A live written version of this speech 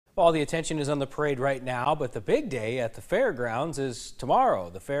All the attention is on the parade right now, but the big day at the fairgrounds is tomorrow.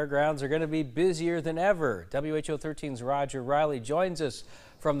 The fairgrounds are going to be busier than ever. WHO 13's Roger Riley joins us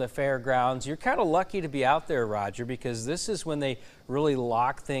from the fairgrounds. You're kind of lucky to be out there, Roger, because this is when they really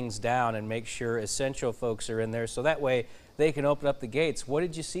lock things down and make sure essential folks are in there so that way they can open up the gates. What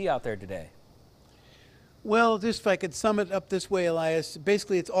did you see out there today? Well, just if I could sum it up this way, Elias,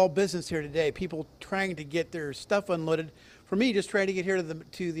 basically it's all business here today. People trying to get their stuff unloaded. For me, just trying to get here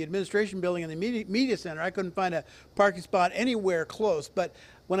to the administration building and the media center, I couldn't find a parking spot anywhere close. But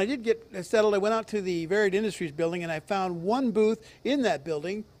when I did get settled, I went out to the Varied Industries building and I found one booth in that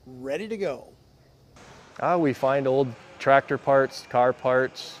building ready to go. We find old tractor parts, car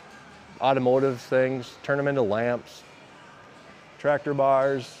parts, automotive things, turn them into lamps, tractor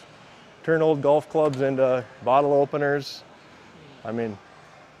bars, turn old golf clubs into bottle openers. I mean,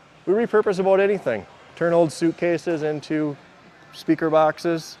 we repurpose about anything. Turn old suitcases into speaker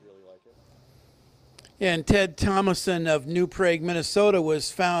boxes. And Ted Thomason of New Prague, Minnesota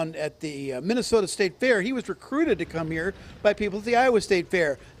was found at the Minnesota State Fair. He was recruited to come here by people at the Iowa State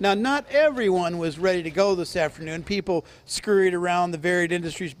Fair. Now, not everyone was ready to go this afternoon. People scurried around the Varied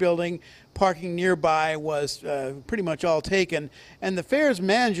Industries building. Parking nearby was pretty much all taken. And the fair's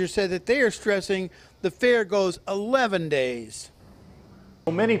manager said that they are stressing the fair goes 11 days.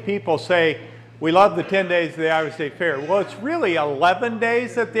 Well, many people say, we love the 10 days of the Iowa State Fair. Well, it's really 11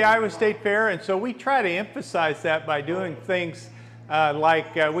 days at the Iowa State Fair, and so we try to emphasize that by doing things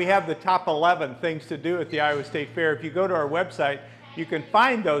like we have the top 11 things to do at the Iowa State Fair. If you go to our website, you can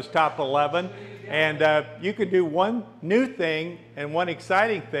find those top 11, and you can do one new thing and one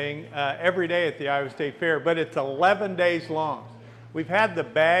exciting thing every day at the Iowa State Fair, but it's 11 days long. We've had the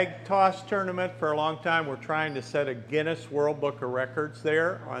bag toss tournament for a long time. We're trying to set a Guinness World Book of Records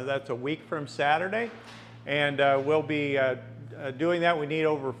there. That's a week from Saturday. And we'll be doing that. We need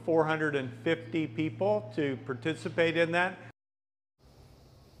over 450 people to participate in that.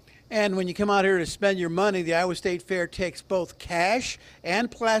 And when you come out here to spend your money, the Iowa State Fair takes both cash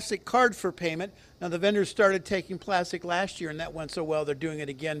and plastic cards for payment. Now, the vendors started taking plastic last year, and that went so well, they're doing it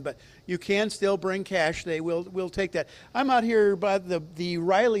again. But you can still bring cash. They will take that. I'm out here by the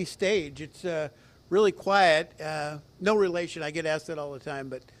Riley stage. It's really quiet. No relation. I get asked that all the time,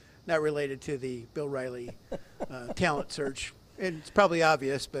 but not related to the Bill Riley talent search. It's probably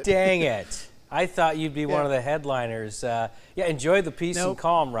obvious, but Dang it. I thought you'd be one of the headliners. Yeah, enjoy the peace and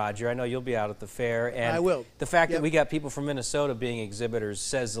calm, Roger. I know you'll be out at the fair. And I will. The fact that we got people from Minnesota being exhibitors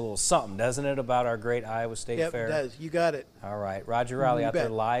says a little something, doesn't it, about our great Iowa State Fair? Yep, it does. You got it. All right. Roger Riley out there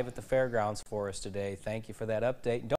live at the fairgrounds for us today. Thank you for that update.